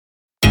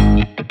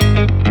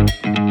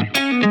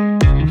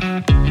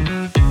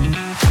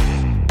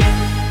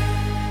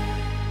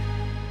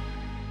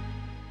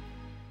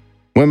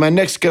When my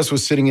next guest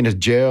was sitting in a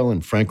jail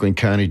in Franklin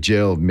County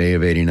Jail of May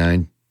of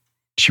 '89,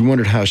 she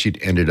wondered how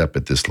she'd ended up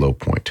at this low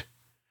point.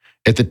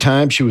 At the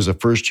time, she was a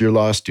first-year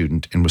law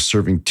student and was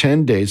serving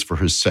 10 days for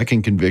her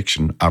second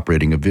conviction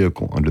operating a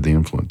vehicle under the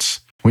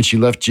influence. When she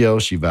left jail,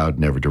 she vowed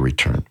never to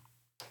return.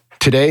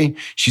 Today,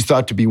 she's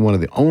thought to be one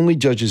of the only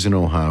judges in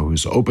Ohio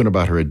who's open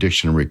about her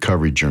addiction and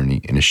recovery journey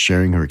and is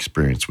sharing her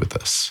experience with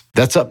us.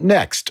 That's up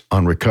next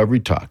on Recovery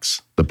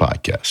Talks, the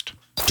podcast.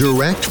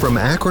 Direct from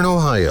Akron,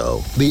 Ohio,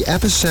 the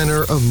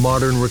epicenter of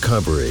modern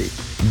recovery.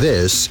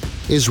 This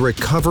is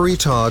Recovery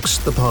Talks,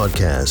 the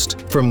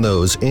podcast. From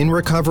those in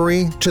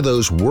recovery to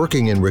those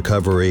working in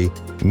recovery,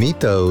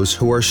 meet those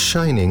who are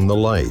shining the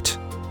light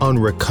on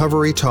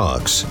Recovery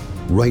Talks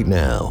right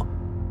now.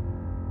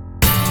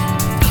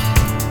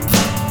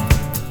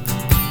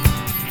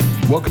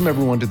 Welcome,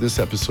 everyone, to this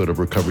episode of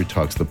Recovery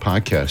Talks, the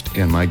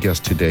podcast. And my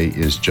guest today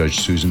is Judge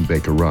Susan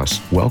Baker Ross.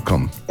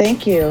 Welcome.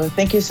 Thank you.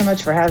 Thank you so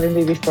much for having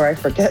me before I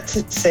forget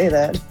to say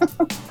that.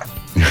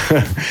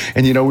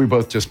 And we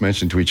both just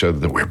mentioned to each other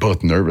that we're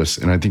both nervous.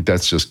 And I think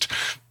that's just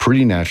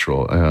pretty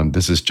natural.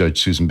 This is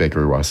Judge Susan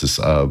Baker Ross's,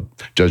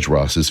 Judge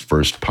Ross's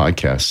first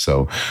podcast.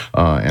 So,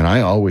 and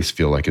I always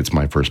feel like it's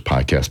my first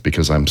podcast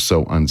because I'm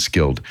so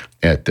unskilled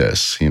at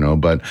this,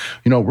 but,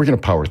 we're going to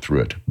power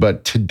through it.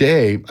 But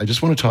today, I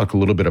just want to talk a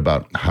little bit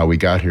about how we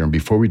got here. And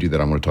before we do that,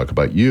 I want to talk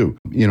about you.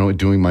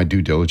 Doing my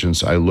due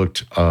diligence, I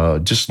looked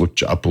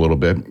up a little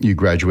bit. You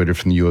graduated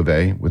from the U of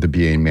A with a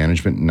BA in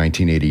management in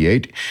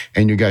 1988,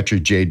 and you got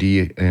your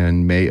JD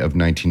in May of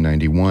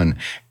 1991,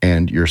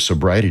 and your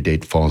sobriety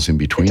date falls in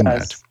between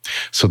that.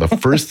 So the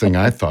first thing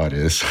I thought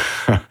is,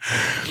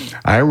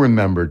 I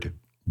remembered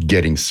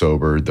getting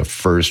sober the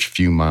first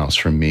few miles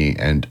from me,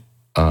 and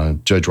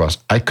Judge Ross,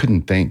 I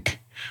couldn't think.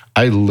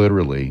 I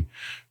literally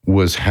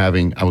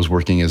I was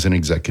working as an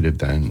executive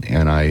then,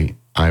 and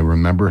I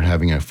remember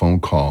having a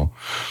phone call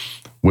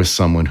with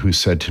someone who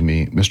said to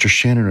me, Mr.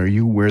 Shannon, are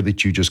you aware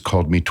that you just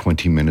called me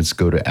 20 minutes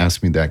ago to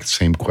ask me that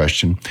same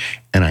question?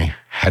 And I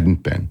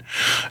hadn't been.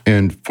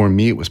 And for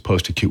me, it was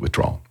post-acute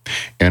withdrawal.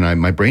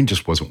 And my brain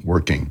just wasn't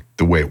working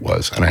the way it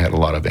was. And I had a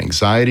lot of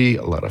anxiety,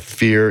 a lot of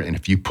fear. And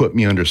if you put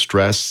me under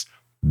stress,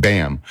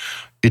 bam,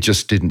 it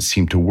just didn't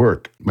seem to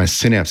work. My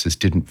synapses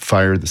didn't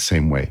fire the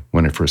same way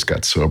when I first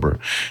got sober.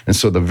 And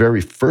so the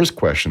very first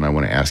question I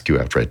want to ask you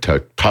after I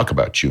talk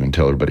about you and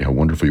tell everybody how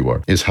wonderful you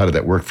are is, how did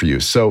that work for you?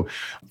 So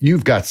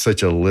you've got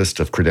such a list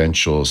of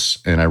credentials,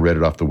 and I read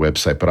it off the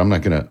website, but I'm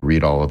not going to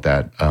read all of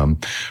that.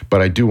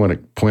 But I do want to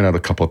point out a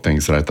couple of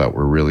things that I thought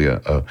were really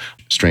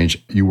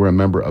strange. You were a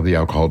member of the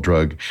Alcohol,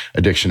 Drug,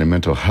 Addiction, and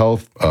Mental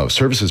Health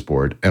Services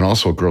Board, and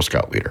also a Girl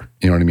Scout leader.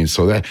 You know what I mean?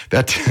 So that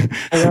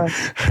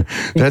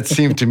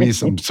seemed to me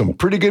some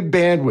pretty good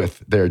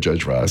bandwidth there,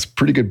 Judge Ross.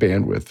 Pretty good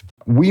bandwidth.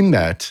 We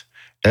met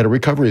at a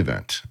recovery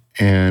event.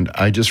 And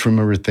I just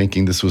remember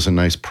thinking this was a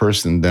nice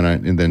person.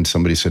 And then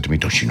somebody said to me,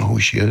 don't you know who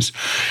she is?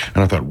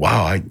 And I thought,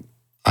 wow,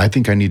 I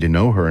think I need to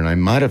know her. And I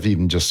might have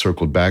even just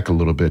circled back a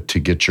little bit to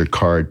get your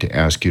card to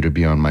ask you to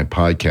be on my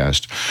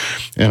podcast.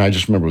 And I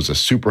just remember it was a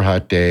super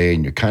hot day,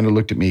 and you kind of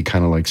looked at me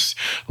kind of like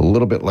a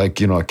little bit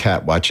like, a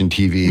cat watching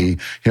TV,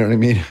 you know what I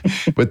mean?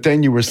 But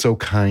then you were so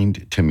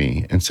kind to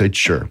me and said,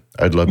 sure,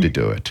 I'd love to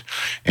do it.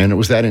 And it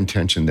was that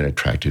intention that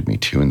attracted me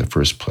to you in the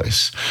first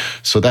place.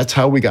 So that's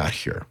how we got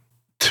here,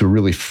 to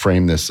really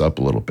frame this up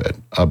a little bit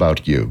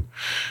about you.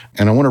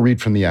 And I want to read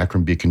from the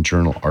Akron Beacon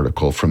Journal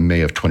article from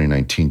May of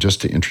 2019,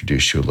 just to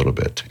introduce you a little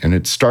bit. And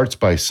it starts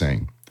by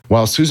saying,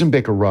 while Susan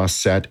Baker Ross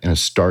sat in a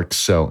stark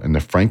cell in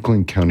the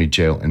Franklin County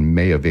Jail in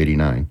May of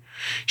 '89,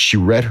 she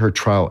read her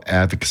trial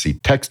advocacy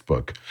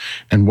textbook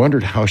and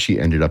wondered how she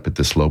ended up at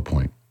this low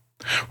point.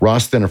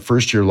 Ross, then a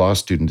first-year law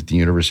student at the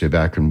University of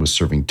Akron, was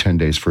serving 10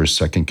 days for a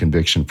second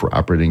conviction for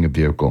operating a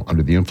vehicle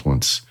under the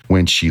influence.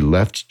 When she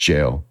left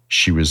jail,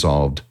 she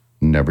resolved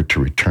never to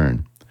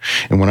return.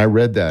 And when I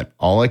read that,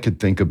 all I could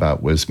think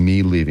about was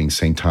me leaving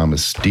St.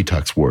 Thomas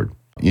Detox Ward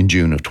in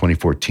June of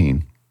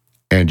 2014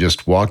 and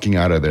just walking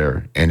out of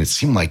there. And it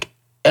seemed like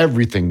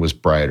everything was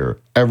brighter,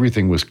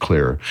 everything was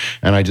clearer.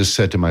 And I just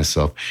said to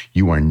myself,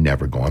 you are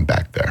never going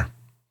back there.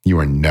 You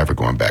are never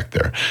going back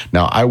there.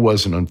 Now, I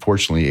wasn't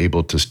unfortunately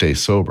able to stay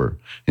sober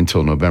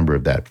until November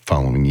of that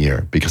following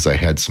year because I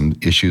had some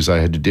issues I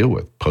had to deal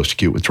with,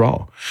 post-acute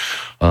withdrawal,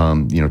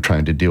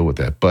 trying to deal with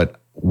that. But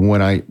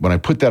when I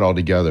put that all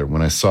together,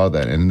 when I saw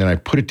that, and then I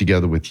put it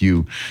together with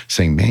you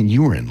saying, man,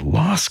 you were in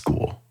law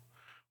school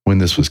when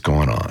this was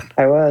going on.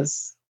 I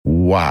was.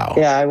 Wow.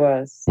 Yeah, I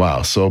was.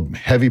 Wow. So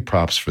heavy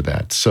props for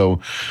that.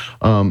 So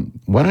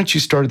why don't you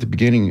start at the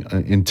beginning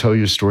and tell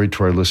your story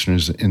to our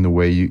listeners in the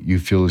way you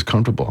feel is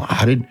comfortable?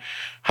 How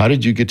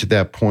did you get to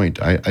that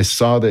point? I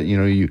saw that,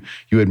 you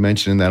had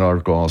mentioned in that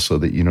article also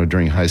that,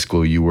 during high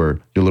school, you were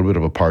a little bit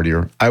of a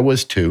partier. I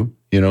was too,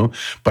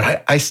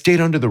 but I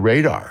stayed under the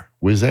radar.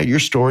 Was that your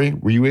story?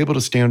 Were you able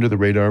to stay under the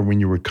radar when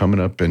you were coming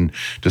up and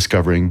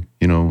discovering,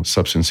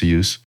 substance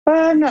use?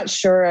 I'm not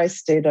sure I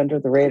stayed under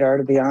the radar,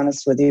 to be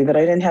honest with you, but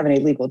I didn't have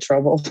any legal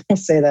trouble. I'll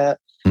say that.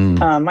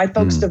 My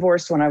folks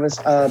divorced when I was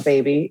a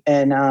baby,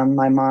 and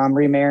my mom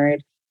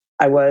remarried.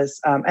 I was,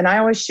 and I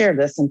always share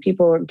this, and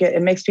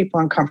it makes people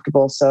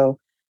uncomfortable. So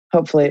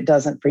hopefully it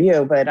doesn't for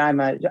you, but I'm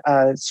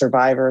a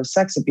survivor of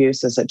sex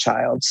abuse as a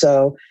child.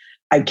 So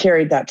I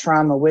carried that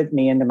trauma with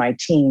me into my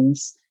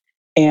teens.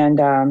 And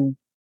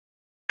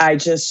I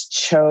just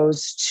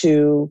chose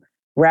to,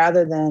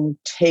 rather than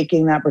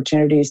taking the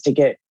opportunities to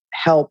get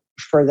help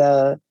for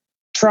the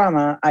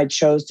trauma, I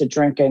chose to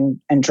drink and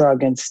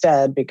drug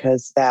instead,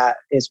 because that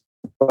is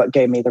what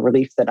gave me the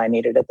relief that I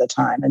needed at the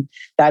time. And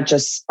that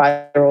just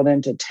spiraled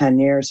into 10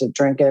 years of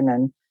drinking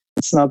and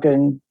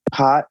smoking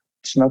pot,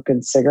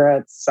 smoking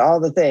cigarettes, all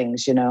the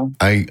things,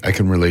 I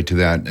can relate to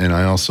that. And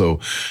I also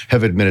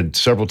have admitted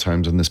several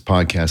times on this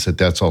podcast that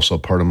that's also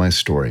part of my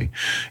story.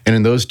 And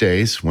in those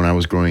days when I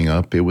was growing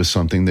up, it was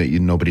something that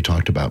nobody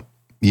talked about.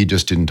 You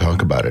just didn't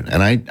talk about it.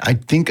 And I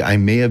think I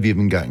may have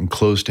even gotten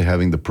close to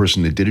having the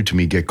person that did it to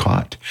me get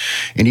caught.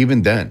 And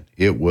even then,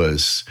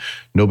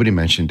 nobody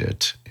mentioned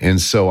it. And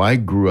so I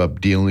grew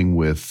up dealing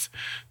with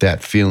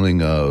that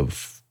feeling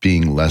of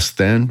being less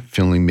than,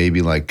 feeling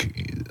maybe like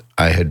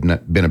I had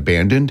not been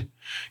abandoned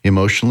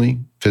emotionally,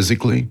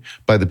 physically,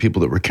 by the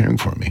people that were caring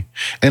for me.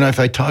 And if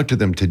I talked to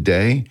them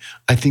today,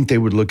 I think they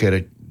would look at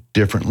it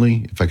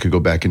differently if I could go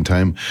back in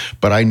time.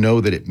 But I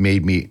know that it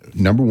made me,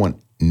 number one,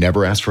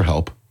 never ask for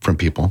help from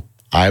people.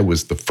 I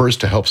was the first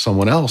to help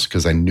someone else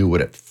because I knew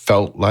what it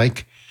felt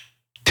like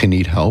to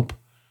need help.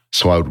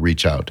 So I would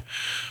reach out.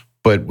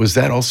 But was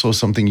that also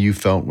something you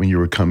felt when you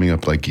were coming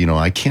up, like,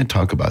 I can't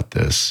talk about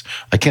this.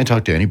 I can't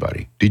talk to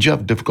anybody. Did you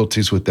have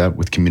difficulties with that,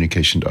 with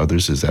communication to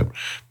others? Is that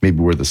maybe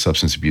where the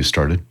substance abuse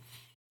started?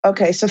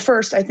 Okay, so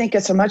first, I think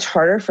it's much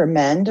harder for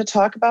men to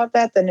talk about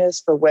that than it is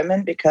for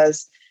women,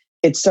 because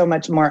it's so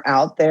much more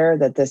out there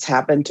that this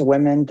happened to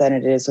women than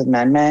it is with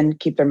men. Men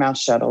keep their mouth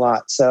shut a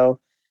lot. So,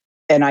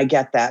 and I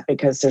get that,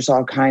 because there's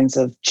all kinds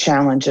of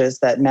challenges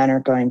that men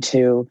are going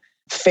to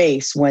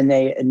face when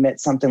they admit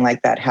something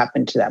like that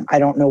happened to them. I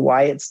don't know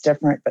why it's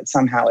different, but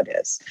somehow it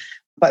is.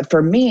 But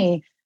for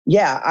me,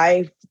 yeah,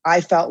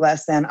 I felt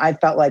less than. I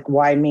felt like,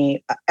 why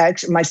me?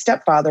 Actually, my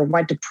stepfather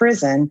went to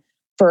prison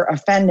for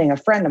offending a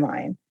friend of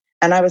mine.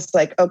 And I was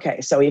like, okay,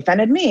 so he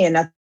offended me and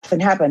nothing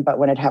happened. But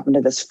when it happened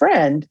to this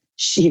friend,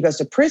 he goes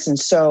to prison.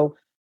 So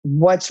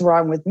what's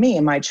wrong with me?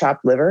 Am I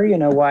chopped liver?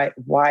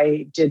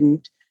 Why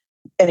didn't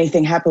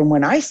anything happen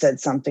when I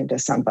said something to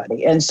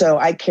somebody? And so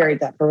I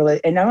carried that for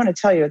really, and I want to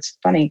tell you, it's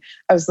funny.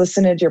 I was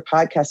listening to your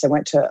podcast. I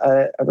went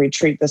to a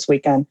retreat this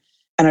weekend,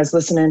 and I was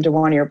listening to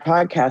one of your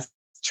podcasts,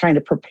 trying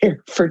to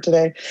prepare for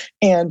today.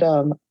 And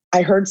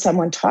I heard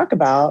someone talk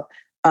about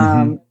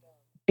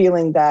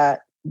feeling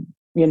that,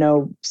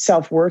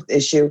 self-worth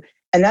issue.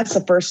 And that's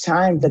the first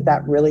time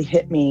that really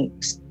hit me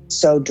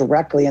so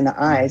directly in the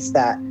eyes,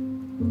 that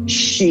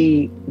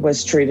she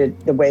was treated,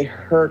 the way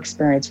her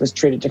experience was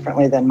treated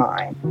differently than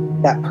mine.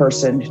 That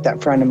person,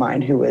 that friend of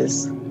mine who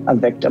was a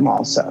victim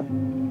also.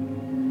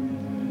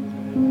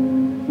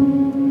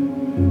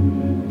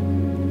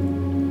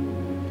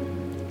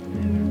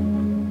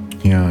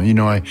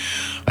 Yeah,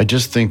 I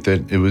just think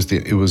that it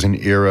was an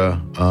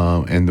era,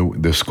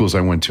 and the schools I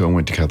went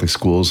to Catholic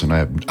schools, and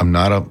I'm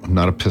not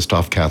a pissed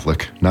off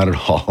Catholic, not at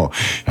all.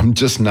 I'm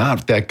just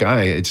not that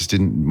guy. It just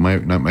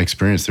not my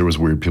experience. There was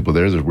weird people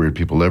there's weird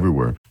people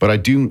everywhere. But I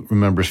do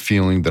remember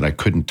feeling that I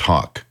couldn't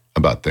talk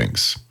about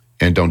things,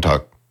 and don't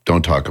talk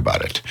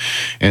about it.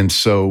 And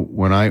so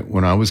when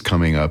I was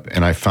coming up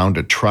and I found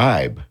a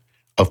tribe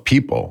of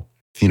people,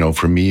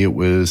 for me, it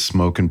was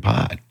smoking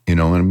pot, and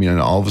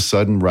all of a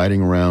sudden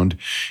riding around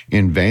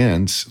in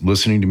vans,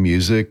 listening to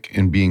music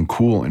and being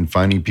cool and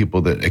finding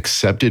people that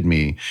accepted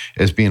me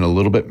as being a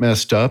little bit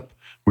messed up.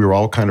 We were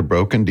all kind of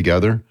broken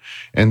together.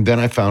 And then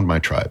I found my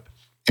tribe.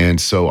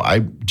 And so I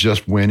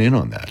just went in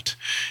on that.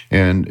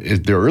 And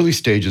the early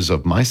stages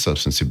of my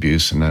substance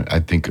abuse, and I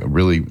think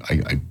really,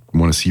 I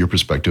want to see your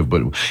perspective,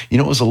 but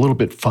it was a little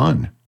bit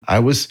fun. I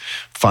was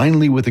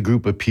finally with a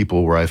group of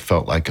people where I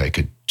felt like I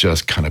could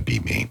just kind of be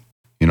me.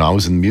 I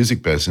was in the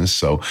music business,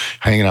 so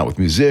hanging out with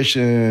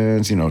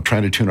musicians,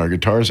 trying to tune our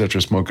guitars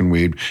after smoking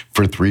weed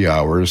for 3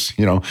 hours,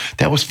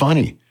 that was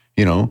funny.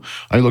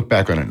 I look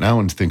back on it now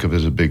and think of it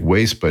as a big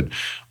waste, but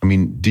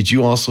did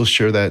you also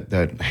share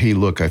that, hey,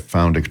 look, I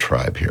found a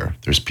tribe here.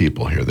 There's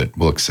people here that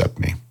will accept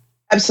me?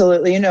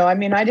 Absolutely.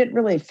 I didn't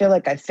really feel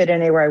like I fit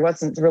anywhere. I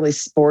wasn't really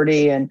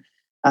sporty, and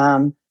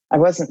I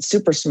wasn't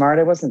super smart.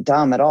 I wasn't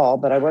dumb at all,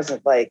 but I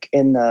wasn't like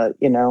in the,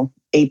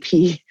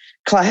 AP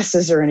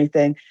classes or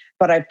anything.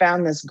 But I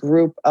found this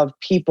group of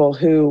people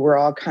who were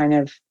all kind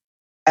of,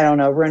 I don't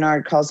know,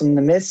 Renard calls them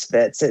the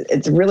misfits.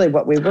 It's really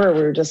what we were.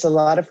 We were just a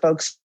lot of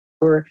folks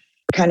who were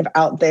kind of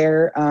out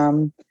there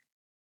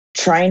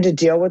trying to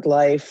deal with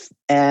life,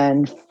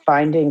 and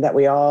finding that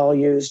we all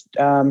used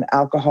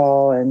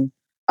alcohol and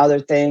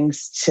other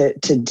things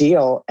to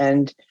deal.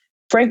 And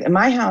Frank, in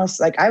my house,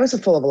 I was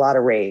full of a lot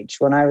of rage.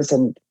 When I was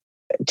a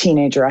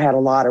teenager, I had a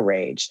lot of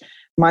rage.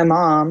 My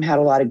mom had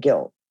a lot of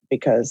guilt,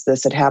 because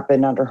this had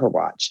happened under her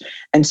watch.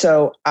 And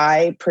so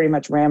I pretty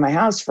much ran my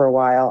house for a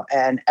while,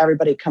 and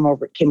everybody came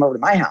over to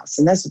my house.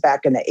 And this was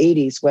back in the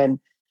 80s, when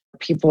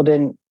people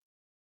didn't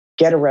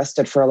get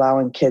arrested for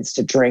allowing kids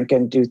to drink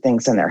and do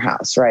things in their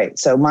house, right?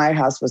 So my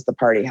house was the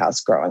party house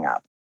growing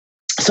up.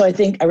 So I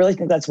really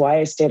think that's why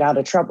I stayed out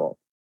of trouble,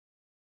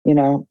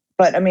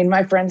 But I mean,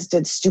 my friends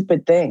did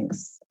stupid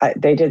things.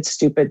 They did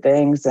stupid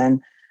things.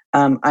 And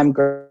I'm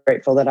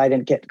grateful that I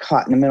didn't get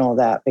caught in the middle of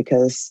that,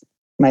 because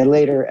my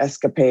later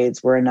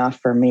escapades were enough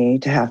for me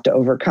to have to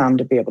overcome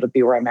to be able to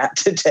be where I'm at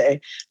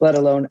today, let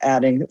alone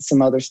adding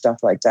some other stuff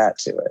like that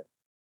to it.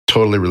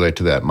 Totally relate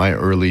to that. My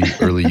early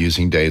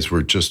using days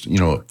were just,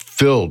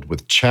 filled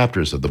with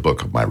chapters of the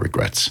Book of My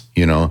Regrets.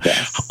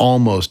 Yes.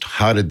 Almost,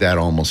 how did that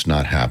almost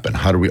not happen?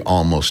 How do we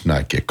almost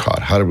not get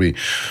caught? How do we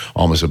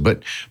almost?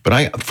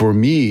 For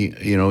me,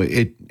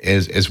 it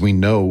as we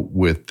know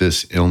with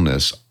this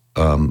illness,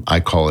 I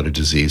call it a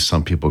disease.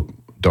 Some people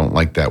don't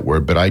like that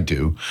word, but I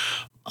do.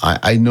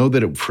 I know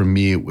that for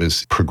me it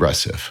was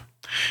progressive,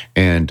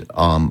 and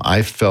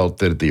I felt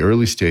that at the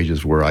early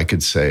stages where I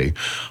could say,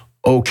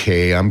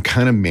 okay, I'm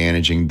kind of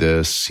managing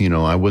this.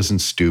 I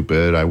wasn't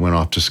stupid. I went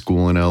off to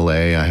school in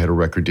LA. I had a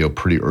record deal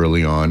pretty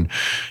early on.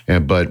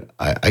 But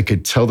I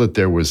could tell that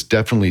there was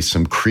definitely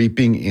some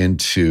creeping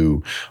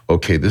into,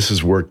 okay, this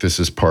is work, this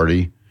is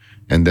party.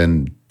 And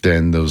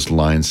then those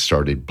lines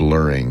started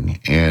blurring.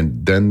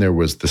 And then there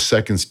was the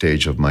second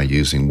stage of my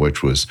using,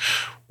 which was,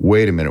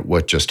 wait a minute,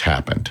 what just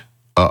happened?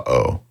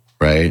 Uh-oh.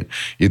 Right?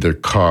 Either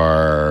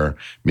car,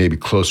 maybe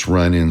close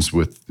run-ins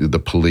with the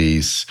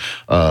police.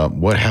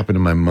 What happened to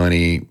my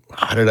money?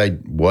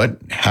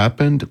 What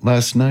happened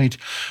last night?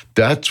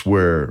 That's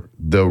where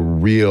the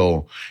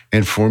real,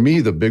 and for me,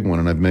 the big one,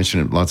 and I've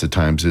mentioned it lots of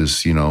times,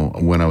 is,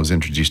 when I was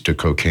introduced to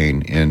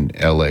cocaine in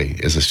LA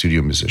as a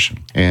studio musician.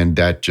 And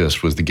that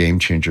just was the game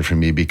changer for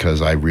me,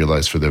 because I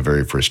realized for the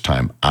very first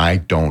time, I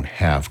don't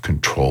have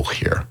control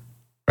here,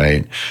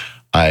 right?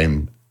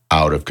 I'm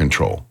out of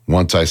control.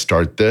 Once I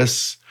start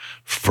this,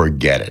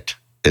 forget it.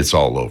 It's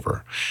all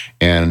over.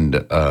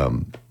 And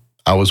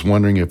I was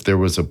wondering if there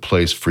was a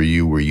place for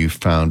you where you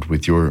found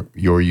with your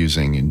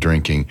using and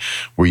drinking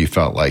where you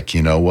felt like,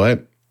 you know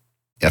what?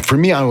 Yeah, for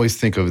me, I always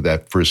think of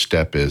that first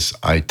step is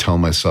I tell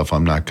myself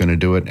I'm not going to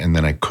do it, and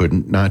then I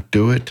couldn't not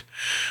do it.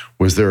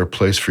 Was there a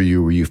place for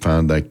you where you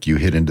found like you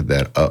hit into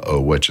that,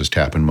 what just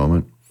happened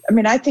moment? I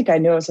mean, I think I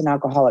knew I was an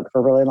alcoholic for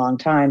a really long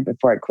time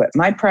before I quit.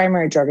 My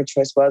primary drug of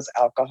choice was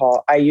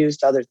alcohol. I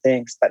used other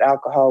things, but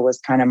alcohol was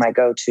kind of my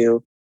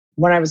go-to.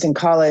 When I was in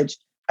college,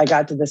 I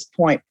got to this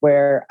point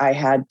where I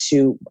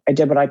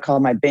did what I call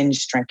my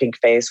binge drinking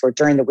phase, where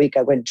during the week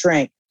I wouldn't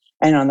drink.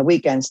 And on the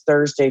weekends,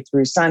 Thursday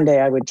through Sunday,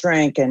 I would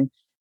drink, and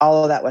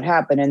all of that would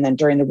happen. And then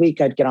during the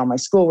week, I'd get all my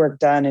schoolwork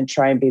done and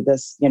try and be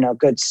this,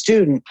 good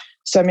student.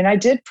 So, I mean, I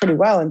did pretty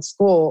well in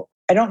school.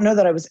 I don't know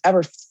that I was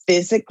ever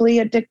physically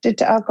addicted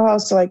to alcohol,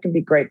 so I can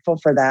be grateful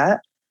for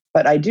that.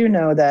 But I do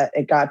know that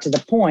it got to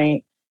the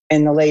point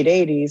in the late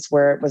 80s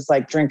where it was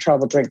like drink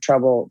trouble, drink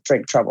trouble,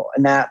 drink trouble.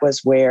 And that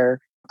was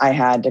where I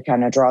had to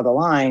kind of draw the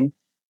line.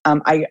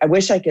 I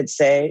wish I could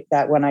say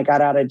that when I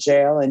got out of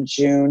jail in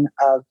June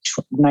of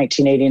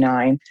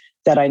 1989,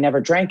 that I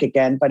never drank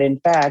again. But in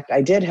fact,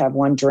 I did have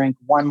one drink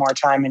one more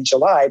time in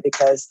July,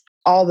 because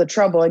all the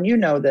trouble, and you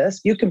know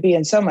this, you can be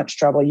in so much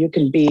trouble.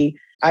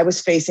 I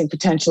was facing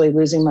potentially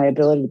losing my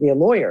ability to be a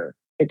lawyer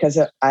because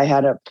I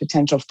had a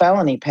potential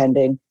felony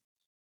pending.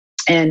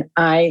 And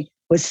I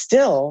was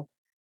still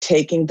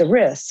taking the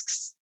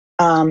risks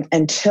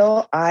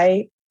until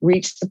I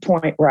reached the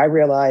point where I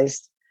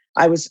realized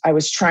I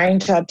was trying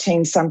to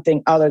obtain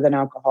something other than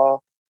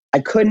alcohol. I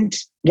couldn't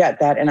get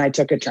that, and I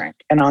took a drink.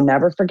 And I'll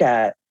never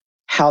forget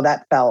how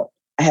that felt.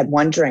 I had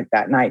one drink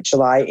that night,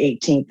 July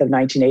 18th of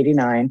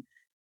 1989.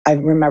 I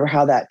remember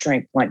how that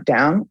drink went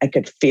down. I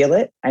could feel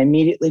it. I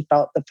immediately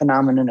felt the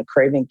phenomenon of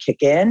craving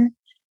kick in,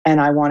 and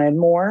I wanted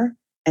more.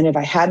 And if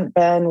I hadn't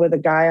been with a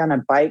guy on a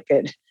bike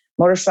at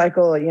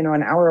motorcycle,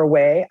 an hour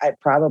away, I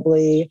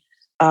probably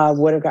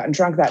would have gotten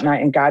drunk that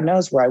night, and God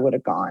knows where I would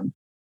have gone.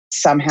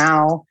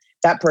 Somehow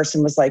that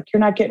person was like,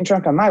 "You're not getting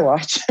drunk on my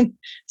watch."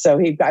 So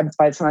by the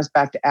time I was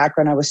back to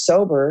Akron, I was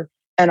sober.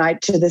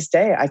 And to this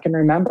day, I can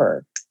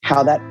remember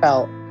how that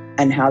felt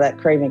and how that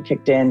craving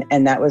kicked in.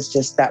 And that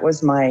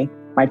was my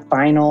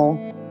final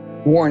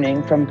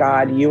warning from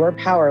God. You are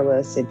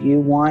powerless. If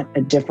you want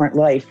a different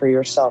life for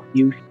yourself,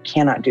 you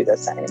cannot do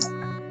this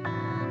anymore.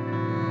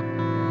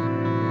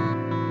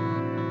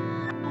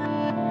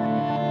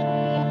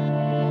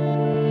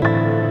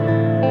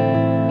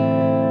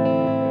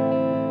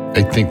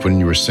 I think when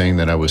you were saying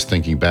that, I was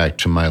thinking back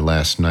to my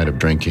last night of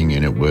drinking,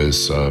 and it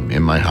was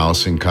in my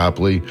house in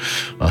Copley.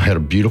 I had a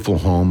beautiful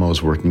home. I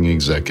was working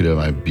executive.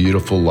 I had a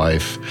beautiful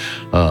life,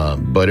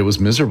 but it was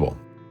miserable.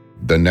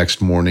 The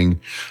next morning,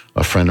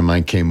 a friend of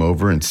mine came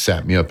over and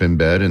sat me up in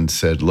bed and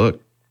said,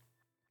 "Look,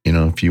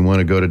 if you want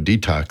to go to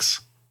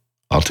detox,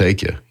 I'll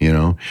take you,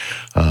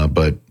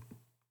 but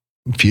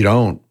if you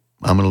don't,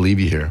 I'm going to leave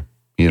you here."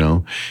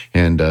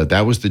 And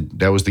that was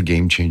the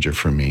game changer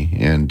for me.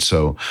 And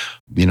so,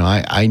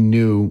 I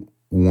knew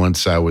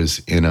once I was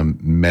in a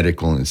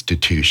medical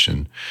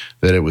institution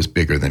that it was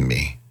bigger than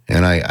me.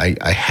 And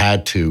I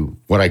had to,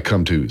 what I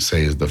come to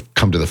say is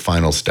come to the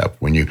final step.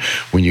 When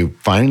you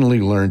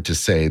finally learn to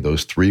say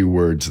those 3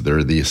 words,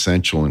 they're the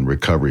essential in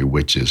recovery,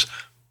 which is,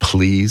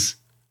 please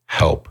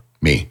help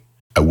me.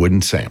 I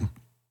wouldn't say them.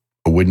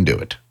 I wouldn't do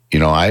it.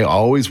 I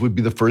always would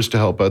be the first to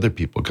help other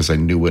people because I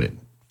knew what it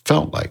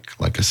felt like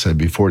I said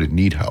before, to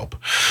need help.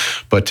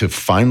 But to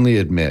finally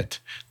admit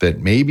that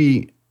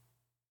maybe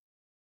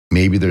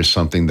there's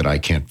something that I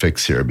can't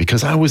fix here,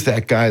 because I was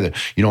that guy that,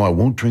 I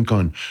won't drink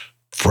on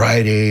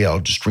Friday, I'll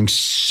just drink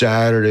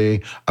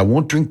Saturday. I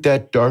won't drink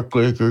that dark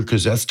liquor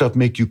because that stuff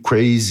make you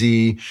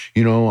crazy.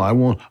 I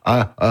won't,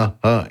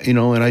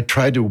 and I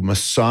tried to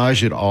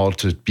massage it all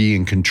to be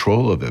in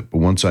control of it. But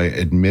once I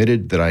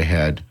admitted that I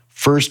had,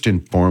 first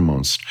and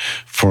foremost,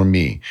 for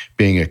me,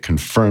 being a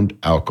confirmed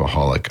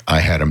alcoholic, I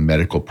had a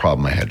medical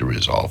problem I had to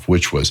resolve,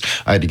 which was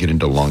I had to get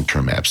into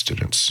long-term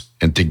abstinence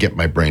and to get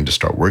my brain to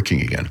start working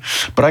again.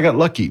 But I got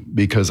lucky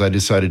because I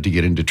decided to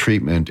get into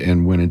treatment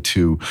and went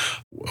into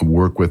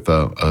work with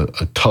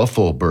a tough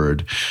old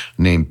bird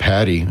named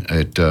Patty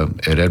at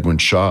Edwin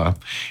Shaw.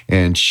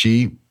 And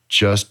she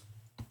just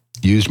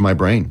used my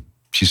brain.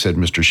 She said,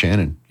 Mr.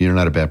 Shannon, you're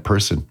not a bad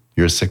person.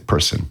 You're a sick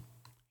person.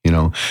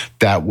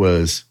 That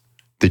was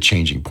the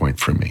changing point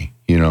for me,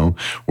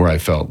 where I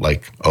felt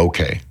like,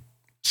 okay,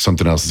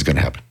 something else is going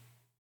to happen.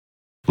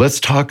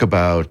 Let's talk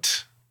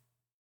about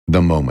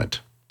the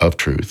moment of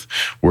truth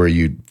where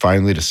you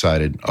finally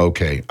decided,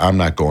 okay, I'm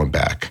not going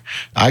back.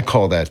 I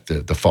call that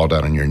the fall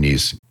down on your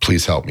knees,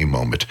 please help me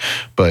moment.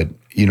 But,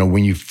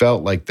 when you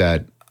felt like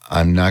that,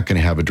 I'm not going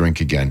to have a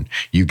drink again,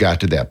 you got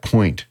to that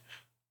point.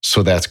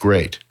 So that's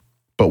great.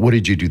 But what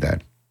did you do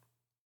then?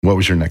 What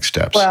was your next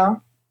steps?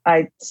 Well,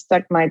 I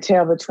stuck my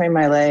tail between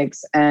my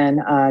legs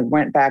and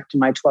went back to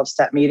my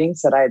 12-step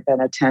meetings that I had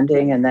been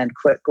attending and then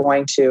quit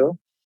going to,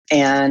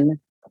 and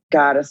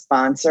got a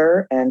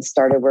sponsor and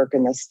started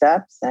working the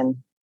steps and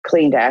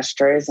cleaned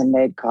ashtrays and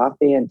made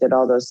coffee and did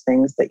all those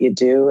things that you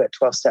do at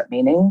 12-step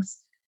meetings.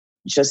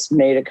 Just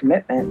made a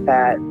commitment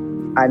that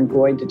I'm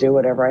going to do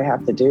whatever I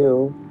have to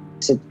do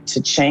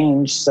to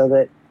change so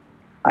that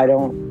I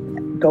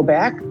don't go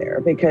back there.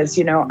 Because,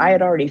 I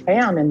had already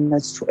found in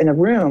the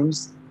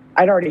rooms,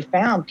 I'd already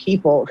found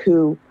people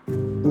who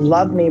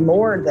loved me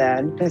more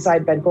than, because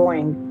I'd been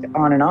going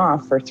on and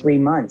off for 3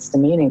 months to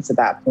meetings at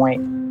that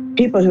point,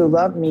 people who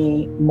loved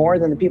me more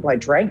than the people I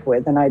drank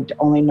with, and I'd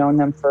only known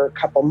them for a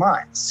couple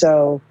months.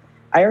 So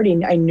I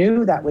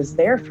knew that was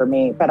there for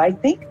me, but I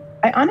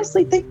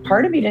honestly think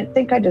part of me didn't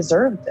think I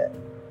deserved it.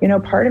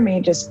 Part of me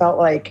just felt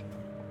like,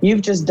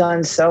 you've just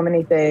done so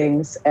many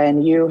things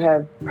and you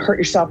have hurt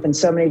yourself in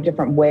so many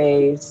different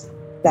ways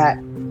that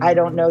I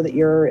don't know that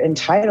you're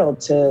entitled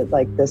to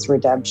this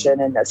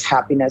redemption and this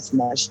happiness and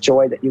this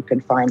joy that you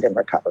can find in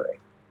recovery.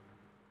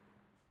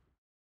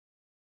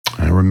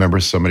 I remember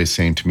somebody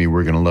saying to me,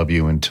 we're going to love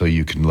you until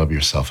you can love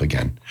yourself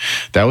again.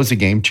 That was a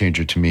game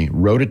changer to me.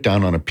 Wrote it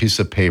down on a piece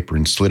of paper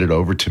and slid it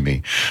over to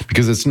me,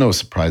 because it's no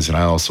surprise that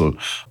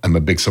I'm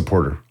a big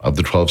supporter of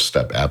the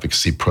 12-step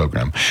advocacy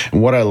program.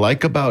 And what I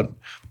like about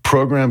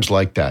programs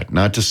like that,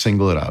 not to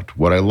single it out,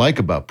 what I like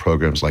about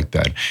programs like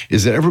that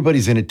is that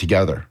everybody's in it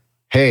together.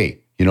 Hey,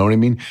 you know what I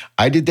mean?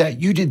 I did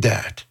that, you did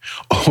that.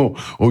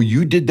 Oh,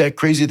 you did that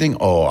crazy thing?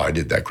 Oh, I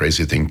did that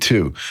crazy thing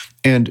too.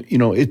 And,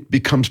 it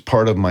becomes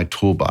part of my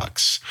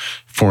toolbox.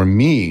 For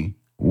me,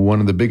 one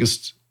of the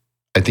biggest,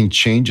 I think,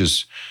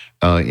 changes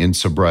in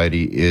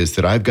sobriety is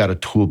that I've got a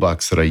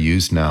toolbox that I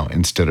use now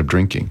instead of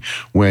drinking.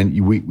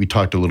 When we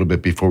talked a little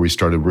bit before we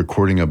started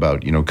recording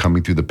about,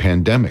 coming through the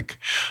pandemic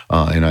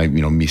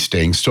and me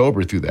staying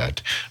sober through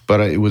that.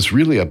 But it was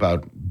really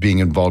about being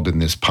involved in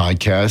this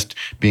podcast,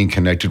 being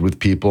connected with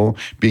people,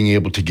 being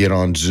able to get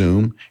on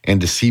Zoom and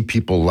to see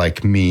people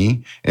like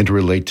me and to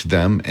relate to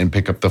them and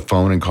pick up the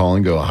phone and call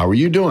and go, how are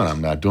you doing?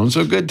 I'm not doing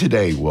so good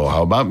today. Well,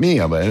 how about me?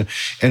 And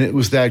it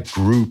was that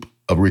group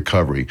of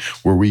recovery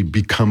where we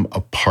become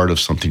a part of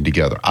something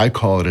together. I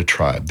call it a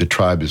tribe. The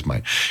tribe is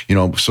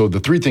so the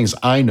 3 things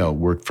I know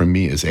work for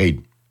me is, A,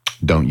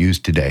 don't use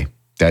today.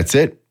 That's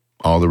it.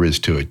 All there is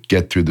to it.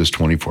 Get through this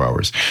 24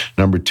 hours.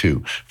 Number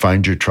 2,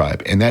 find your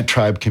tribe. And that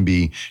tribe can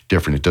be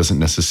different. It doesn't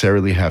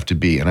necessarily have to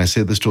be. And I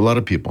say this to a lot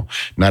of people.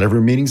 Not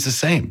every meeting's the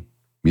same.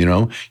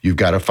 You've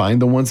got to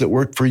find the ones that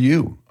work for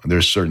you.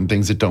 There's certain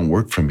things that don't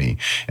work for me.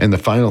 And the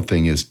final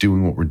thing is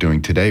doing what we're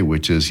doing today,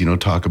 which is,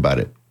 talk about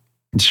it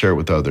and share it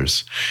with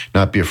others.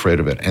 Not be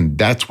afraid of it. And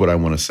that's what I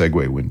want to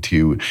segue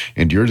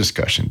into your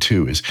discussion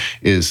too,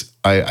 is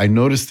I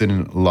noticed that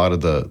in a lot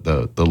of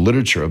the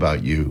literature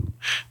about you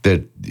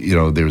that,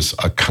 there's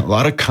a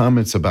lot of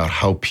comments about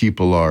how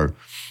people are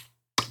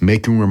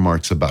making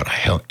remarks about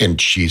hell,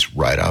 and she's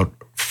right out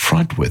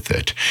front with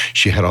it.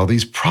 She had all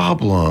these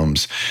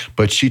problems,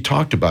 but she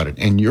talked about it,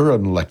 and you're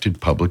an elected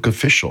public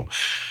official.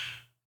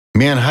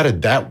 Man, how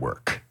did that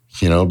work?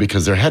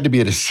 Because there had to be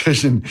a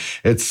decision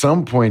at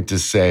some point to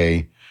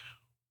say,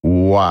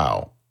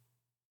 wow,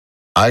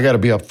 I got to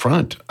be up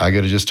front. I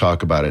got to just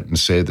talk about it and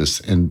say this.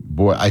 And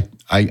boy,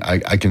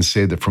 I can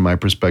say that from my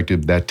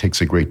perspective, that takes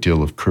a great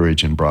deal of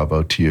courage, and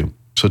bravo to you.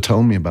 So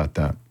tell me about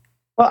that.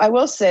 Well, I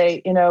will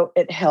say,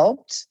 it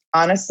helped,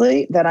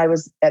 honestly, that I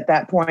was at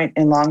that point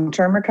in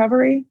long-term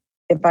recovery.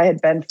 If I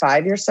had been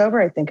 5 years sober,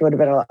 I think it would have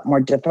been a lot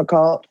more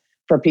difficult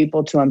for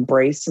people to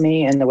embrace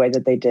me in the way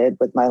that they did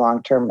with my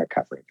long-term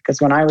recovery. Because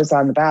when I was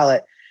on the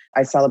ballot,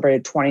 I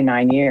celebrated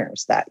 29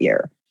 years that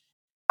year.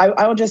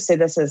 I will just say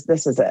this is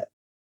it.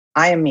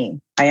 I am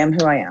me. I am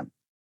who I am.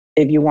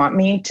 If you want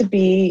me to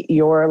be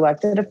your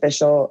elected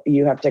official,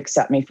 you have to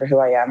accept me for who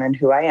I am. And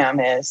who I am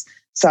is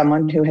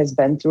someone who has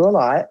been through a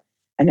lot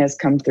and has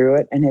come through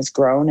it and has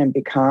grown and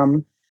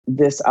become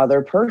this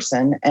other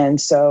person.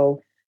 And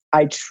so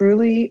I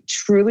truly,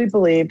 truly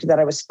believed that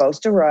I was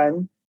supposed to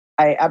run.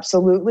 I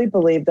absolutely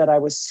believed that I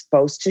was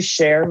supposed to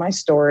share my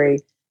story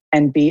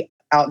and be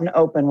out and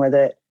open with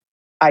it.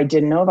 I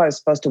didn't know if I was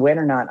supposed to win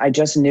or not. I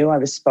just knew I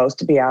was supposed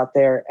to be out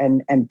there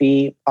and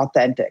be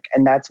authentic.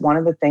 And that's one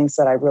of the things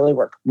that I really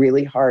work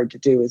really hard to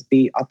do is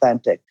be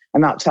authentic.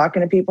 I'm out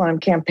talking to people and I'm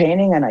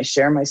campaigning and I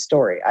share my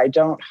story. I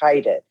don't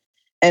hide it.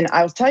 And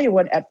I'll tell you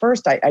what, at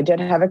first I did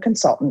have a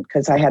consultant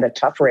because I had a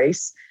tough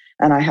race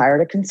and I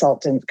hired a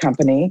consultant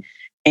company.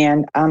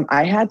 And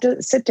I had to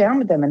sit down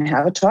with them and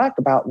have a talk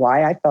about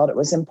why I felt it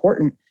was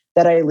important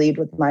that I lead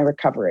with my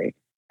recovery.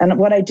 And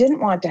what I didn't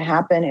want to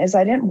happen is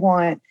I didn't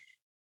want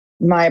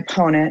my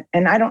opponent,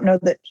 and I don't know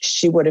that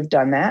she would have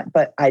done that,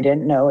 but I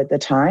didn't know at the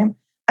time.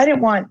 I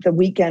didn't want the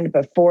weekend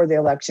before the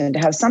election to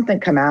have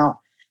something come out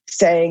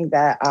saying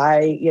that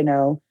I,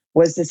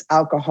 was this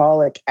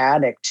alcoholic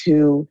addict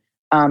who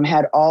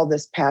had all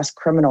this past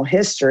criminal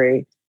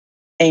history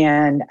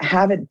and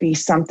have it be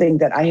something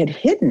that I had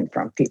hidden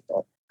from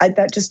people.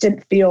 That just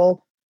didn't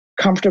feel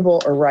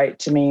comfortable or right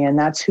to me. And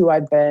that's who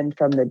I've been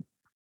from the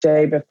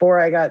day before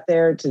I got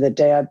there to the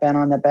day I've been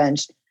on the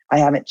bench. I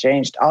haven't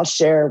changed. I'll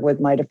share with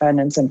my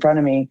defendants in front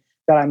of me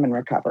that I'm in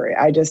recovery.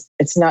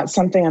 It's not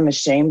something I'm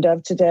ashamed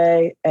of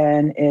today.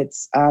 And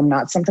it's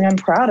not something I'm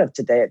proud of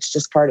today. It's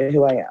just part of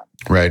who I am.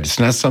 Right. It's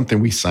not something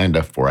we signed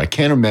up for. I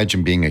can't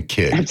imagine being a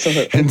kid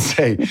and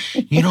say,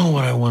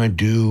 what I want to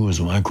do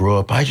is when I grow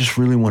up, I just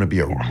really want to be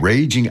a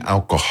raging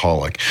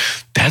alcoholic.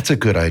 That's a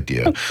good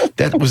idea.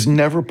 That was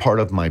never part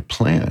of my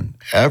plan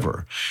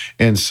ever.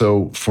 And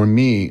so for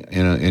me,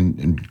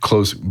 in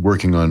close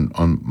working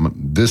on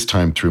this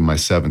time through my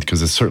seventh,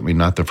 because it's certainly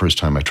not the first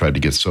time I tried to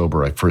get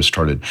sober. I first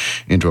started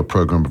into a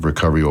program of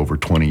recovery over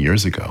 20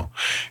 years ago,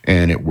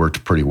 and it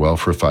worked pretty well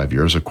for 5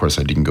 years. Of course,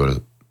 I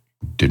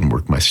didn't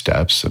work my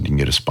steps. I didn't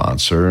get a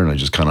sponsor. And I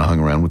just kind of hung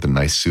around with a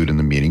nice suit in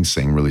the meeting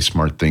saying really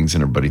smart things.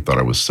 And everybody thought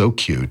I was so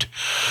cute.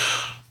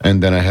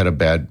 And then I had a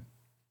bad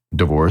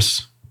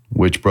divorce,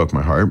 which broke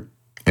my heart,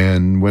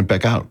 and went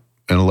back out.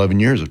 And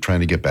 11 years of trying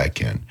to get back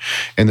in.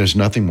 And there's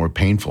nothing more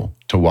painful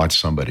to watch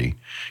somebody,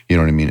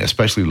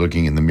 especially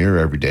looking in the mirror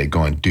every day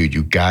going, dude,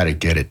 you got to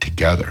get it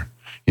together.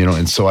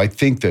 And so I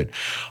think that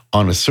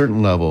on a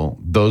certain level,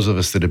 those of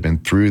us that have been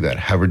through that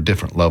have a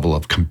different level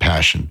of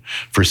compassion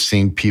for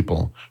seeing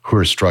people who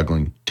are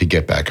struggling to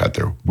get back out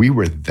there. We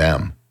were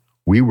them.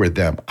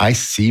 I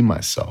see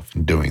myself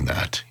in doing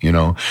that.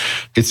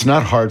 It's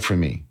not hard for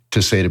me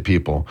to say to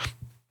people,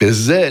 this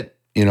is it.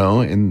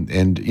 And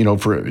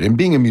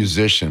being a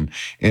musician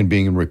and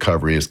being in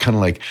recovery is kind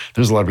of like,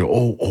 there's a lot of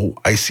people, oh,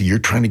 I see you're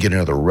trying to get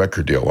another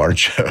record deal,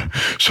 aren't you?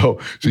 So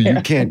you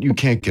can't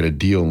get a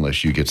deal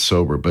unless you get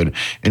sober. And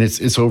it's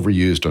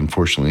overused,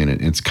 unfortunately,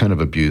 and it's kind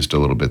of abused a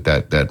little bit,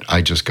 that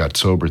I just got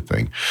sober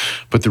thing.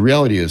 But the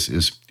reality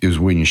is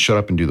when you shut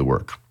up and do the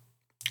work.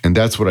 And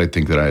that's what I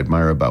think that I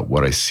admire about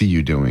what I see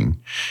you doing,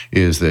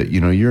 is that,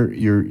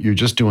 you're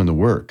just doing the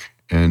work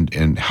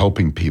and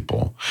helping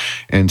people.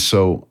 And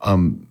so,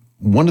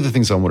 one of the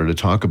things I wanted to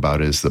talk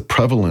about is the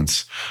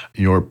prevalence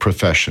in your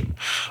profession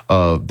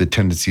of the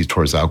tendencies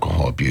towards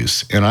alcohol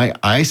abuse. And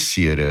I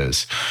see it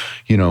as,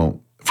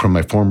 from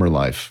my former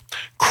life,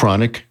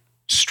 chronic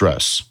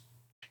stress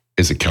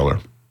is a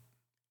killer.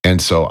 And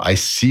so I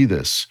see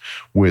this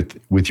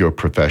with your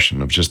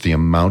profession of just the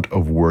amount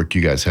of work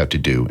you guys have to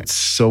do. It's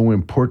so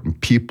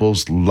important.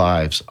 People's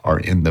lives are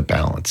in the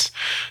balance.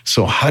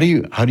 So how do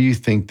you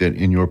think that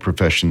in your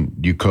profession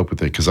you cope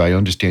with it? Because I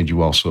understand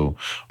you also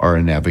are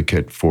an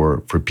advocate for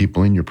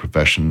people in your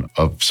profession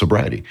of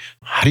sobriety.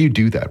 How do you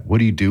do that? What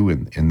do you do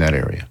in that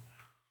area?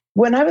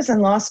 When I was in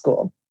law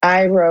school,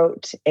 I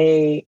wrote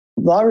a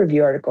law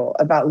review article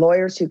about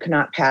lawyers who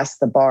cannot pass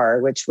the bar,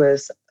 which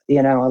was a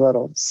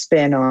little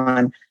spin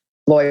on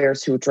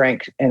lawyers who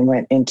drank and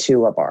went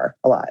into a bar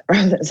a lot,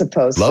 as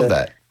opposed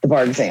to the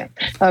bar exam.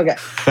 Okay.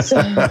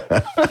 So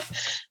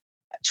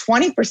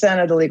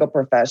 20% of the legal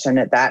profession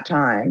at that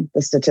time,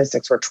 the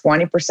statistics were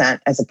 20%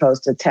 as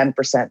opposed to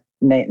 10%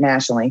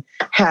 nationally,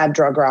 had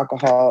drug or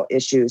alcohol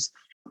issues.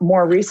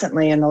 More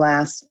recently, in the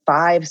last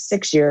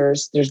 5-6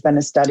 years, there's been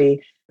a study,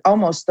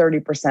 almost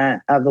 30%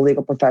 of the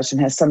legal profession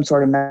has some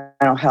sort of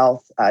mental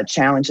health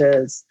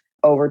challenges.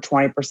 Over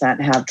 20%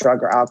 have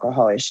drug or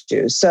alcohol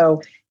issues.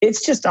 So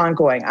it's just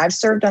ongoing. I've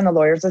served on the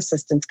Lawyers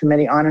Assistance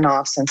Committee on and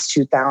off since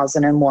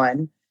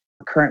 2001,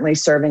 currently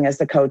serving as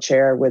the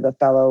co-chair with a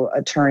fellow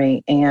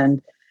attorney.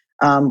 And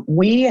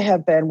we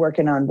have been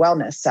working on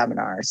wellness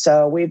seminars.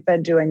 So we've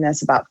been doing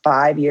this about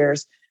 5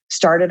 years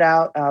started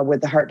out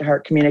with the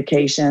heart-to-heart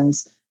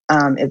communications.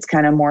 It's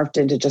kind of morphed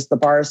into just the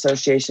Bar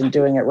Association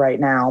doing it right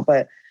now.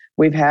 But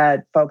we've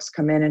had folks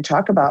come in and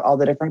talk about all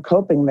the different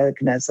coping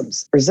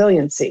mechanisms,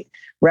 resiliency,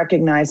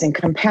 recognizing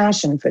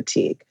compassion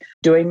fatigue,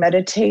 doing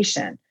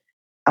meditation,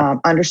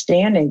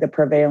 understanding the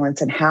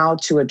prevalence and how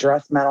to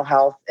address mental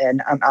health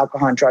and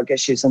alcohol and drug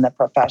issues in the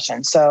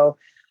profession. So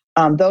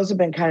those have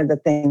been kind of the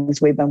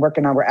things we've been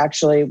working on. We're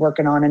actually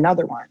working on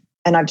another one.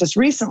 And I've just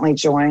recently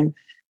joined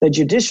the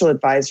Judicial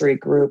Advisory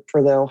Group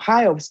for the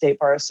Ohio State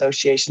Bar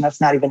Association. That's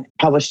not even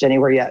published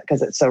anywhere yet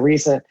because it's so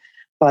recent.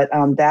 But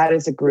that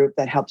is a group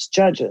that helps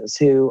judges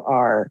who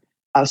are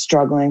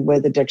struggling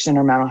with addiction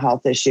or mental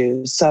health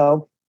issues.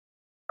 So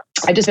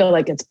I just feel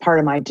like it's part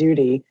of my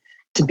duty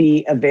to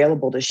be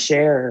available to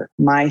share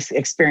my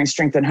experience,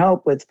 strength, and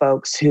hope with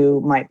folks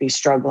who might be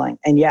struggling.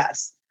 And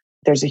yes,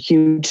 there's a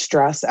huge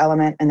stress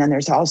element. And then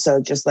there's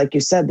also, just like you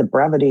said, the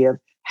brevity of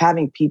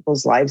having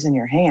people's lives in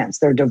your hands,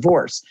 their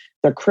divorce,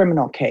 their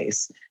criminal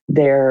case,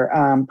 their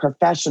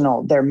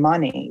professional, their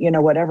money,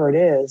 whatever it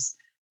is,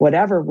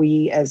 whatever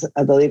we as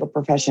the legal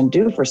profession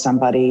do for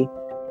somebody,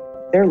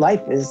 their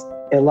life is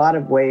in a lot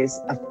of ways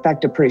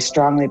affected pretty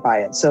strongly by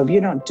it. So if you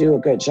don't do a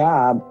good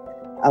job,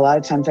 a lot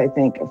of times I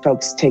think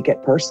folks take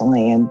it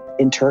personally and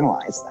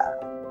internalize that.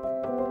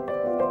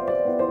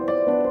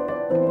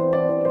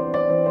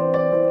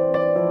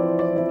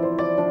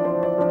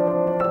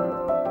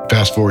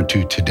 Fast forward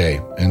to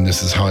today, and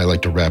this is how I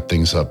like to wrap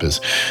things up,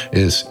 is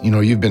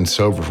you've been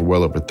sober for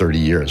well over 30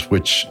 years,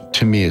 which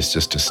to me is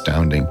just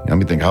astounding.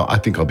 I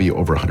think I'll be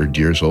over 100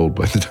 years old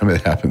by the time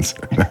it happens.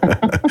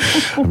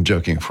 I'm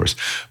joking, of course,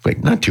 but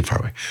not too far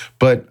away.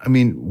 But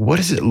what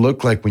does it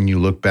look like when you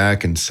look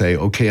back and say,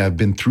 okay, I've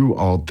been through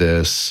all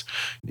this?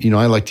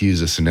 I like to use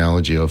this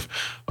analogy of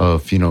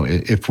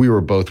if we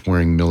were both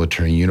wearing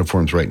military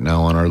uniforms right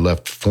now, on our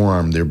left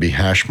forearm, there'd be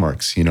hash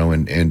marks,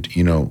 and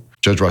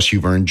Judge Ross,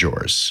 you've earned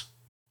yours.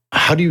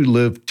 How do you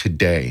live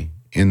today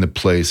in the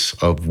place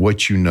of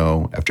what you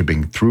know after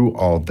being through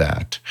all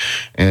that?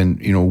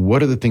 And,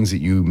 what are the things that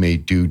you may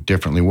do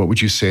differently? What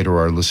would you say to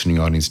our listening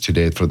audience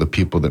today for the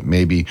people that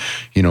maybe,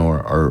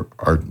 are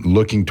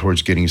looking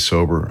towards getting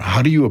sober?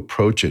 How do you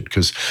approach it?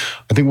 Because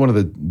I think one of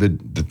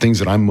the things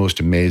that I'm most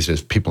amazed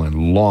at people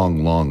in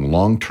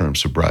long-term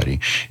sobriety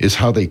is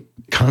how they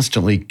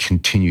constantly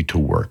continue to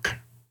work.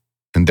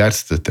 And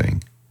that's the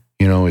thing.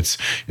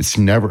 It's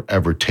never,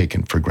 ever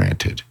taken for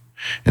granted.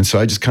 And so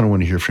I just kind of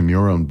want to hear from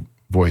your own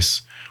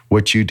voice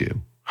what you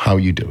do, how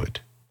you do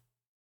it.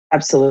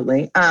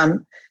 Absolutely.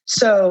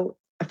 So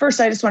first,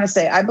 I just want to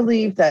say, I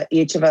believe that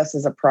each of us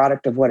is a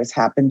product of what has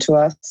happened to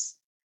us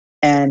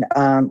and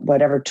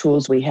whatever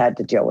tools we had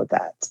to deal with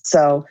that.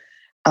 So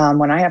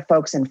when I have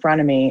folks in front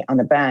of me on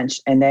the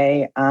bench and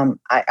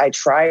I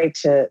try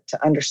to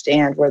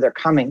understand where they're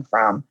coming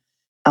from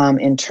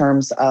in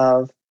terms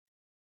of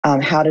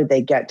how did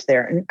they get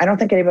there? And I don't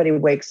think anybody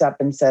wakes up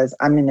and says,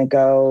 I'm going to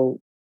go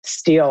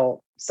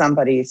steal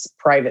somebody's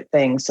private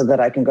things so that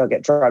I can go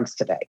get drugs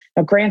today.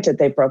 Now, granted,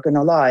 they've broken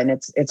the law and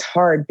it's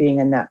hard being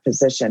in that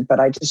position, but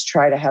I just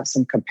try to have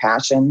some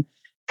compassion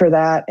for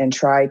that and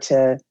try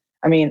to,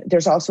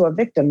 there's also a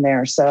victim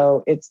there.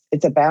 So it's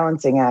a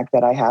balancing act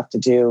that I have to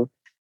do,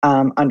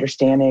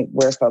 understanding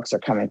where folks are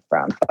coming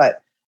from.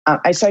 But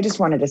so I just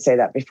wanted to say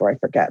that before I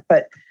forget.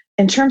 But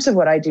in terms of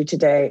what I do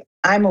today,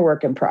 I'm a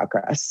work in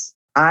progress.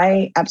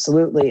 I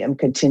absolutely am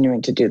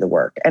continuing to do the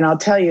work. And I'll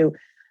tell you,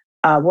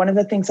 one of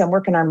the things I'm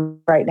working on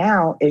right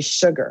now is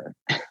sugar.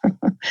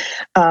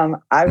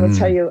 I will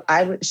tell you,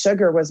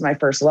 sugar was my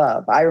first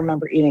love. I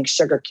remember eating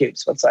sugar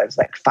cubes once I was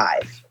like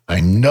 5.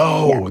 I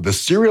know. The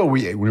cereal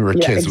we ate when we were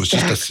kids was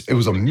it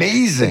was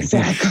amazing.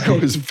 Exactly.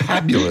 It was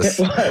fabulous.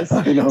 It was.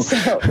 I know.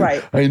 So,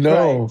 right. I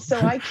know. Right. So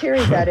I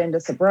carried that into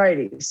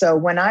sobriety. So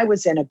when I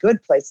was in a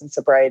good place in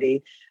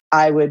sobriety,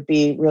 I would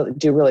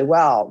do really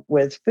well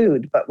with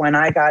food. But when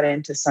I got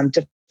into some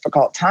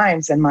difficult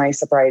times in my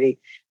sobriety,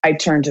 I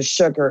turned to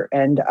sugar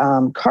and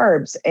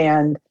carbs.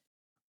 And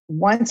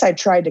once I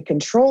tried to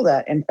control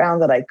that and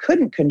found that I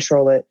couldn't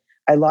control it,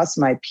 I lost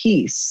my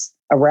peace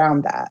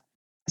around that.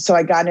 So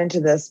I got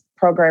into this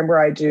program where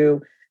I do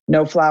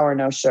no flour,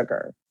 no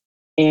sugar.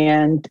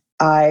 And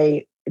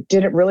I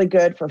did it really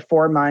good for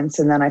 4 months.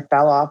 And then I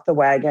fell off the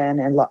wagon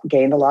and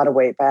gained a lot of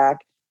weight back.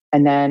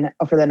 And then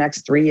for the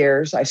next 3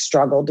 years, I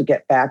struggled to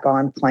get back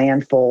on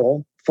plan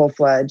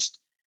full-fledged.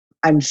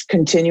 I'm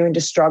continuing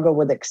to struggle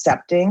with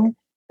accepting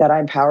that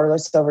I'm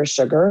powerless over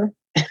sugar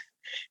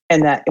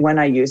and that when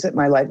I use it,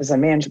 my life is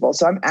unmanageable.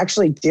 So I'm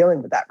actually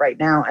dealing with that right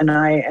now. And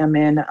I am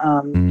in,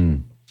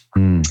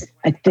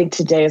 I think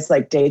today is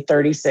like day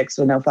 36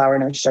 with no flour,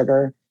 no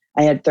sugar.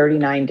 I had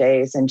 39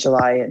 days in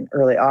July and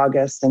early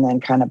August and then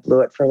kind of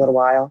blew it for a little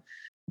while.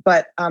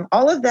 But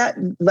all of that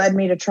led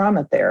me to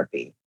trauma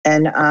therapy.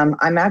 And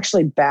I'm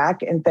actually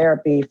back in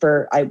therapy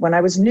when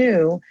I was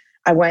new,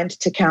 I went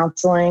to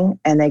counseling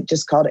and they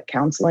just called it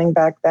counseling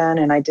back then.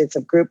 And I did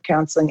some group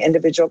counseling,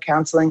 individual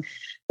counseling.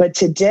 But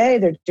today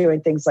they're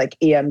doing things like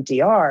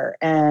EMDR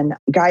and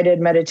guided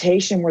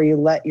meditation where you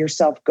let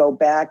yourself go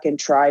back and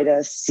try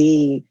to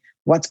see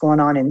what's going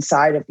on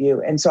inside of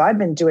you. And so I've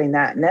been doing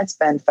that, and that's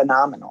been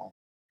phenomenal.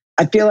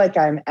 I feel like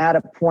I'm at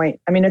a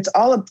point, I mean,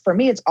 for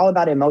me, it's all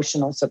about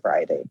emotional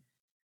sobriety.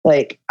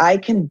 Like, I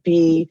can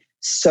be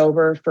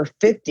sober for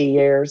 50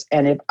 years,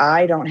 and if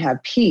I don't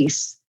have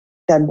peace,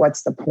 then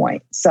what's the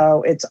point?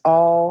 So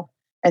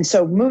and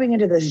so moving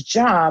into this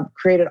job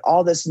created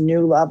all this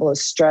new level of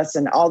stress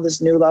and all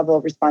this new level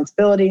of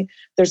responsibility.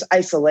 There's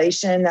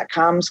isolation that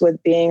comes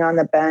with being on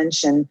the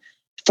bench, and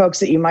folks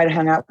that you might have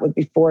hung out with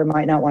before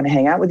might not want to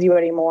hang out with you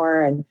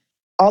anymore. And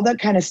all that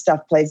kind of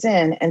stuff plays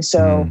in. And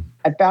so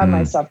I found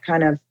myself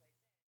kind of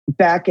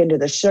back into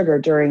the sugar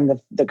during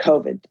the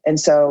COVID. And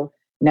so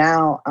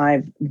now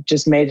I've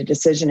just made a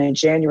decision in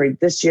January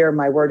this year.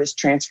 My word is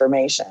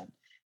transformation.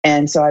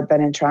 And so I've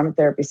been in trauma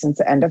therapy since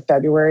the end of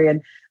February.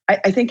 And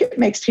I think it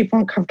makes people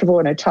uncomfortable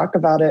when I talk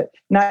about it.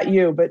 Not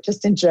you, but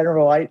just in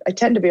general. I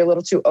tend to be a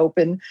little too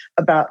open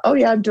about, oh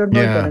yeah, I'm doing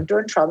work and I'm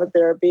doing trauma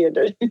therapy.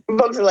 And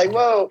folks are like,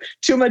 whoa,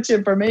 too much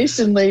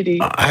information, lady.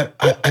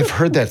 I've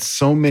heard that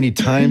so many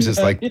times. It's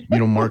like,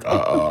 Mark,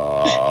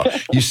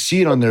 you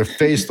see it on their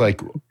face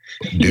like,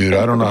 dude,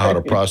 I don't know how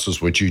to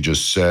process what you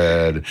just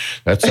said.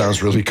 That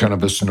sounds really kind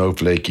of a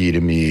snowflakey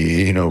to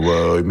me.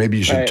 Maybe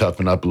you should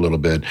toughen up a little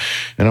bit.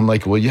 And I'm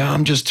like, well, yeah,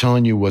 I'm just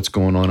telling you what's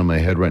going on in my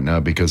head right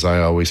now, because I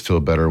always feel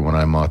better when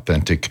I'm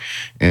authentic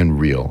and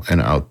real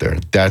and out there.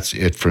 That's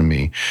it for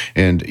me.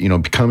 And,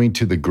 coming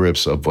to the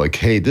grips of like,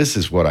 hey, this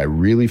is what I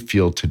really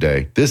feel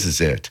today. This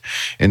is it.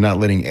 And not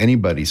letting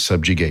anybody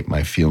subjugate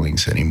my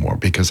feelings anymore,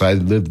 because I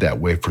lived that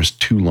way for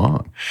too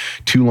long.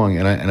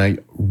 And I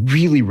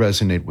really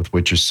resonate with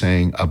what you're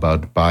saying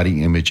about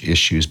body image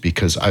issues,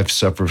 because I've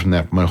suffered from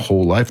that my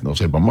whole life. And they'll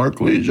say, but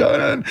Mark Lee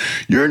Shannon,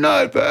 you're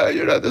not bad,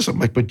 you're not this. I'm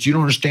like, but you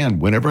don't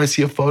understand. Whenever I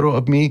see a photo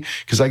of me,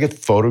 because I get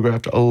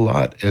photographed a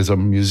lot as a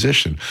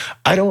musician,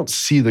 I don't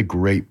see the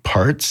great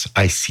parts.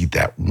 I see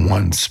that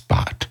one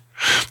spot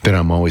that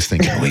I'm always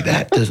thinking, wait,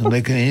 that doesn't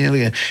look,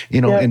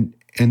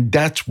 and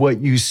that's what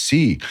you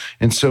see.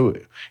 And so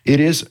it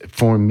is,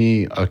 for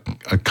me,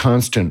 a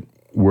constant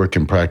work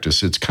in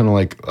practice. It's kind of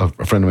like a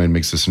friend of mine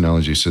makes this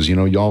analogy. He says,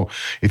 y'all,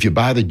 if you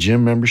buy the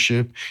gym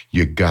membership,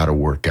 you got to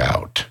work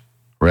out,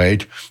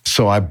 right?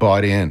 So I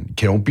bought in.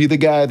 Don't be the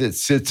guy that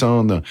sits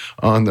on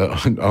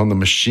the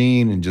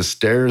machine and just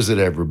stares at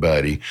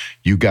everybody.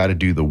 You got to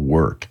do the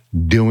work.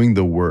 Doing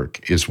the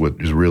work is what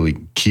is really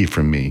key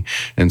for me.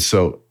 And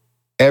so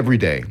every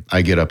day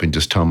I get up and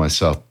just tell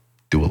myself,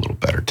 do a little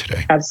better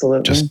today.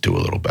 Absolutely. Just do a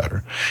little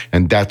better.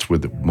 And that's where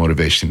the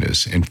motivation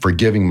is. And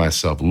forgiving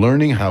myself,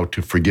 learning how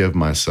to forgive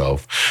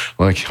myself.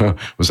 Like,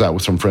 was out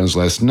with some friends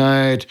last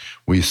night.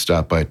 We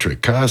stopped by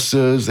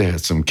Tricasa's. They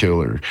had some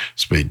killer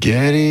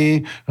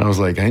spaghetti. I was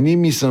like, I need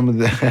me some of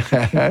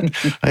that.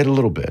 I had a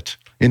little bit.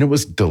 And it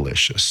was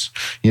delicious,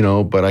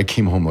 but I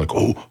came home like,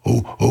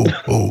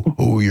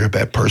 oh, you're a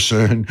bad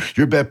person.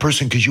 You're a bad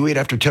person because you ate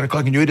after 10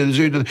 o'clock and you ate at this.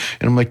 And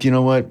I'm like, you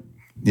know what?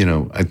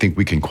 I think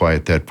we can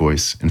quiet that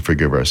voice and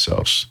forgive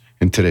ourselves.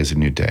 And today's a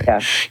new day.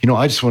 Yeah.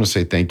 I just want to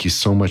say thank you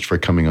so much for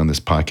coming on this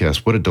podcast.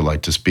 What a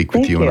delight to speak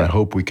with you. And I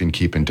hope we can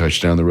keep in touch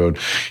down the road.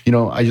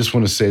 I just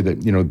want to say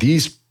that,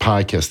 these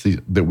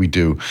podcasts that we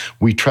do,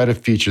 we try to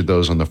feature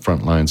those on the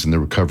front lines in the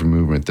recovery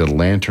movement, the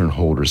lantern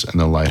holders and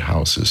the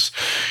lighthouses,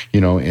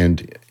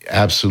 and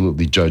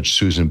absolutely, Judge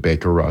Susan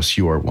Baker Ross,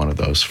 you are one of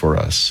those for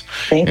us.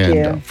 Thank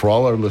you. For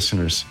all our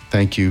listeners,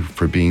 thank you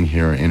for being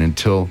here. And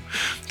until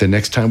the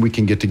next time we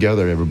can get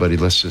together, everybody,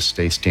 let's just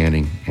stay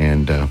standing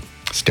and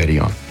steady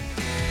on.